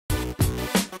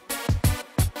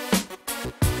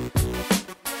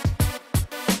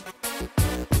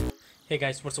Hey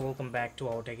guys, what's up? Welcome back to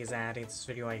OurTechies, and in this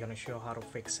video I'm gonna show how to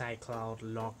fix iCloud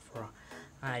lock for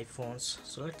iPhones.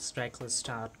 So let's directly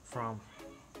start from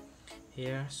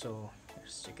here. So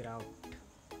let's check it out.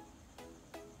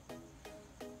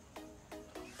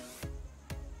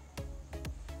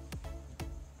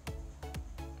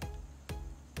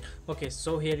 Okay,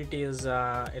 so here it is.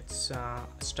 It's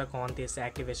stuck on this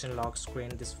activation lock screen.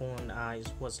 This phone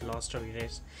was lost or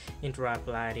erased into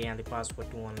Apple ID and the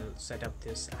password to set up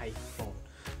this iPhone.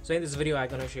 So in this video I'm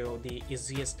gonna show the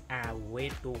easiest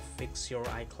way to fix your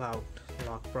iCloud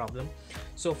lock problem.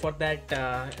 So for that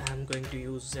I'm going to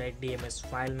use a DMS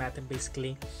file method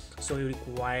basically. So you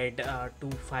required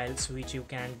two files which you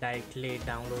can directly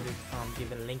download it from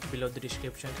given link below the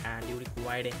description, and you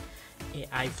required a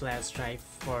iflash drive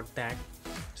for that.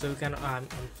 So you can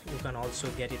also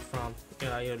get it from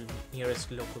your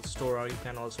nearest local store, or you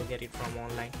can also get it from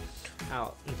online.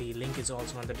 The link is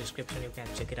also on the description, you can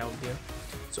check it out there.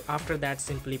 So after that,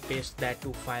 simply paste that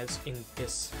two files in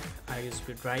this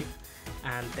USB drive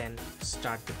and then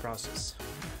start the process.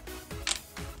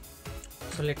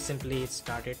 So let's simply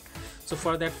start it. So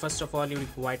for that, first of all, you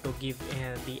require to give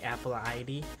the Apple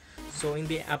ID. So in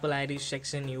the Apple ID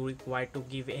section, you require to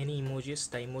give any emojis.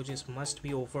 The emojis must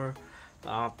be over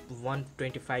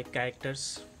 125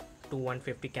 characters to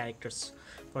 150 characters.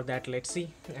 For that, let's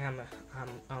see. I'm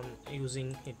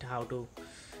using it how to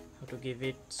give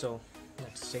it. So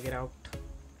let's check it out.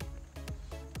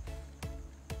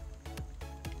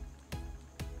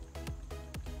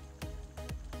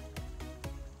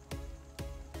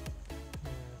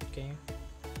 Okay.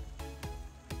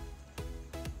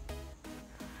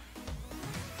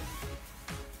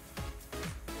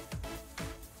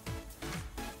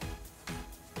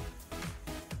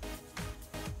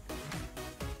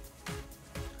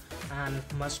 And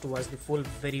must watch the full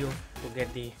video to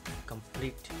get the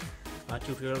complete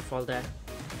tutorial for that.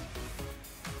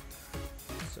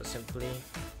 So simply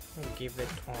give it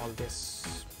all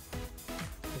this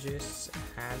juice,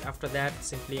 and after that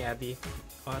simply at the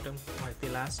bottom or at the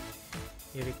last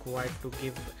you require to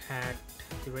give at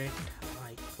the rate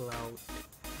icloud.com.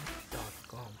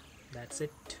 That's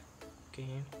it.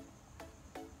 Okay.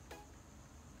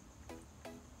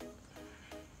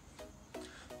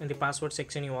 In the password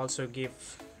section, you also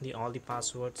give all the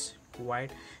passwords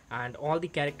required, and all the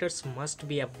characters must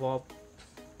be above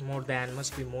more than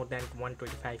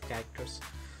 125 characters.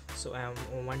 So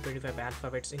 125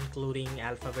 alphabets, including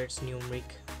alphabets,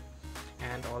 numeric,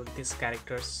 and all these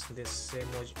characters, this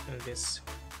emoji, this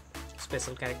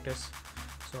special characters.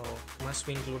 So must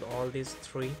be include all these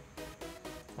three,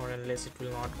 or unless it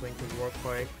will not going to work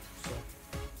for it.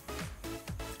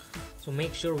 So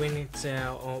make sure when it's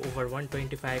over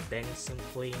 125, then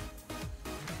simply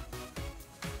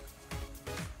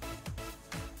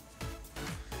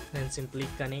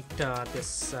connect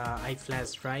this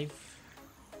iflash drive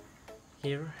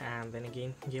here, and then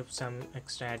again give some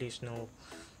extra additional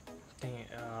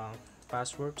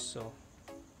passwords. So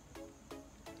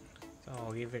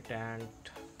give it, and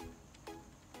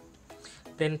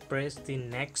then press the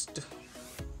next.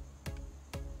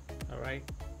 All right.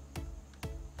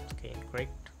 Okay,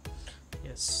 correct.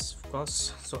 Yes, of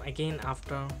course. So again,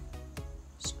 after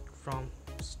from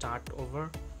start over,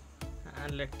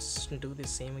 and let's do the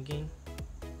same again.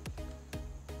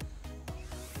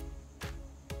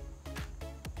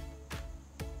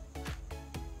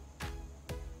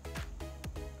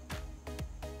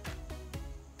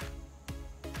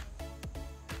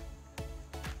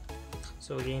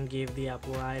 So again, give the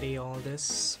Apple ID all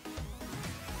this.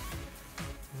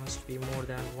 Must be more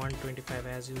than 125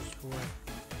 as usual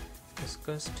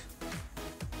discussed.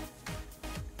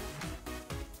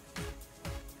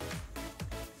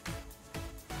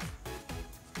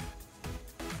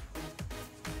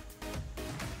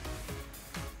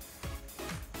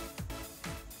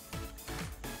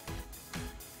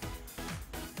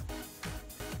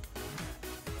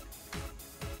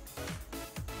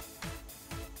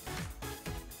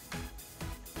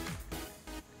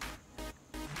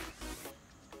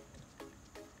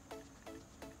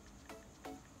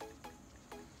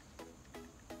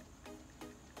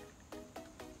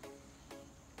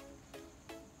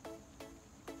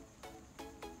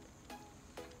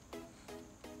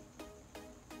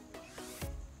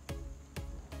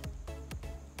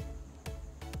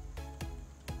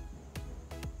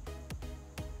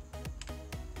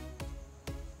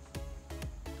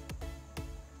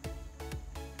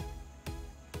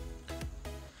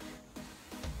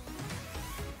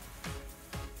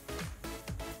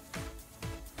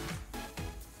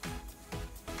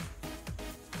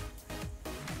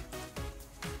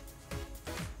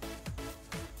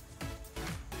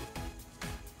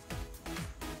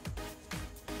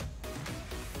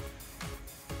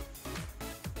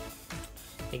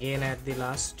 Again, at the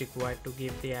last, required to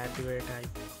give the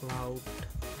 @icloud.com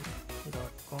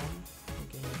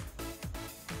again.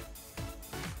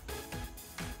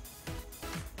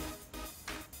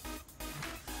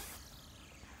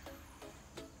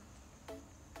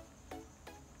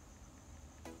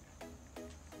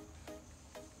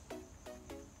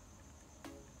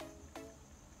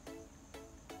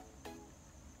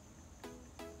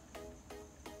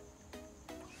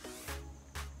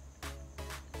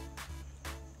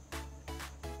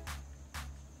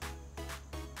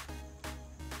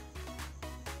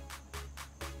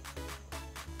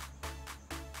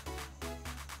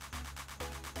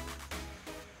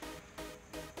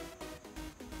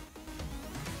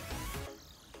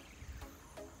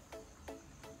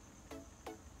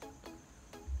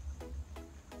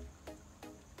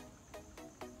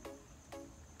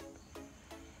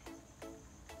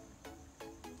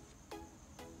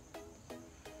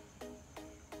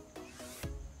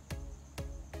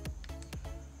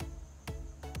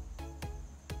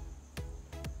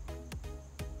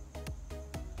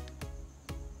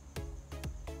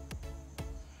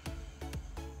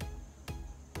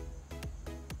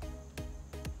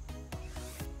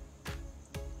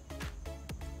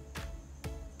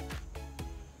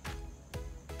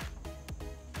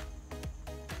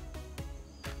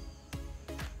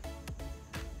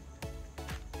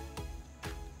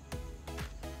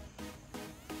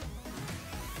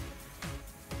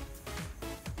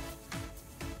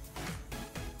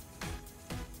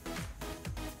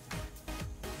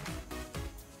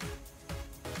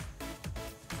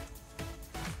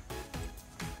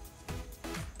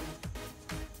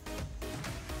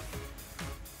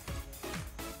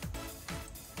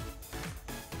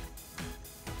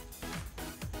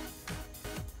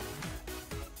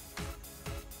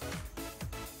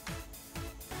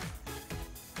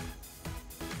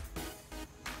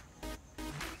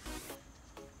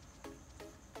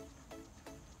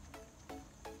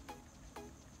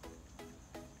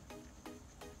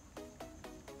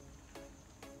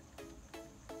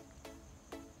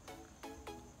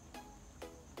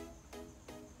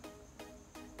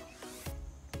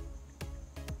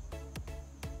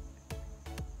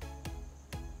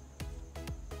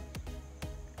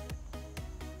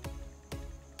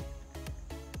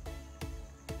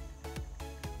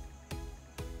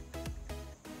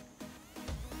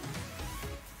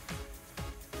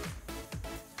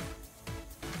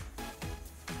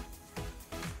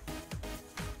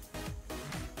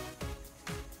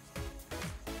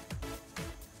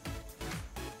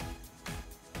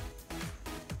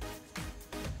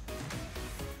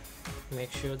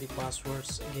 Make sure the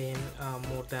passwords again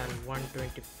more than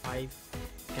 125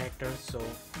 characters. So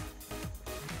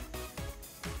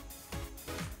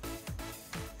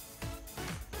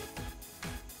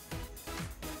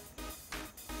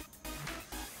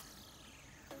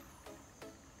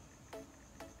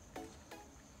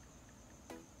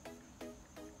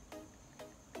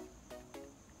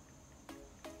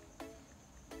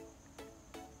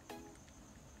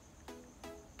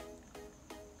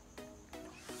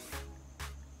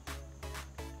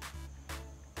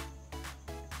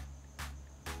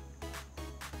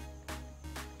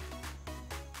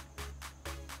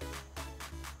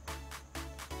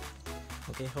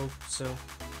okay, hope so.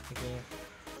 Again,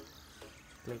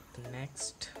 click the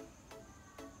next.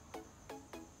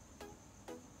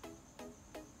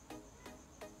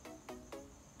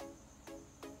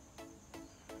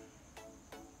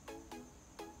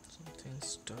 Something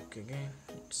stuck again.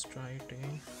 Let's try it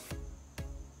again.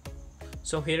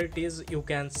 So here it is. You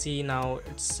can see now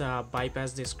it's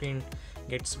bypassed. The screen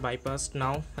gets bypassed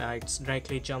now. It's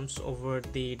directly jumps over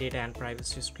the data and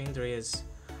privacy screen. There is,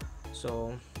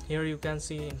 so here you can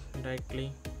see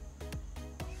directly.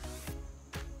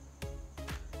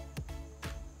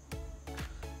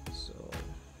 So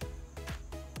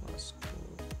let's go.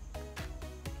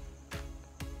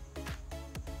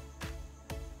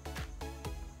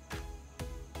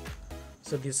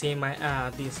 So the same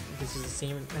this is the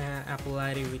same Apple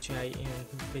ID which I am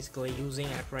basically using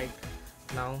at right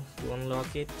now to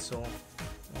unlock it. So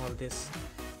all this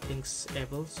things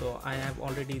able, so I have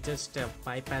already just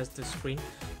bypassed the screen.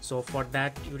 So for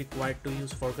that you require to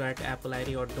use forgot Apple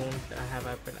ID or don't have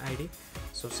Apple ID,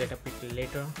 so set up it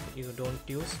later, you don't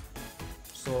use.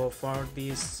 So for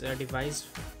this device,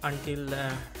 until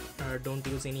don't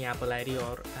use any Apple ID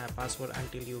or password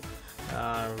until you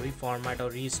reformat or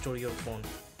restore your phone.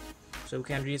 So you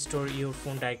can restore your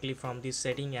phone directly from this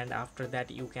setting, and after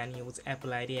that you can use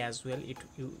Apple ID as well.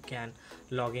 You can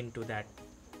log into that.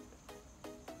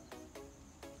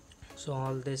 So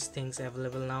all these things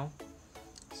available now.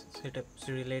 Set up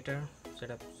Siri later.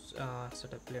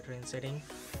 setup later in setting,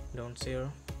 don't save,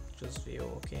 just view.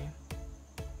 Okay,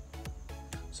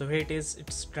 so here it is,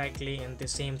 it's directly in the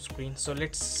same screen. So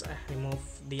let's remove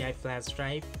the iflash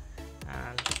drive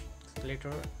and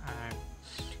later, and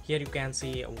here you can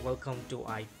see welcome to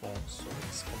iPhone. So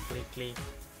it's completely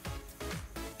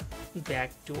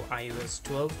back to iOS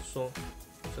 12. So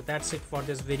that's it for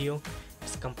this video.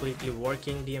 It's completely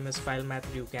working DMS file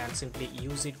method. You can simply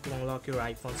use it to unlock your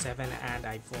iPhone 7 and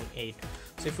iPhone 8.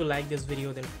 So if you like this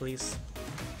video, then please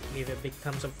give a big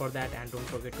thumbs up for that, and don't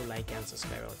forget to like and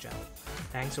subscribe our channel.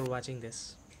 Thanks for watching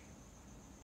this.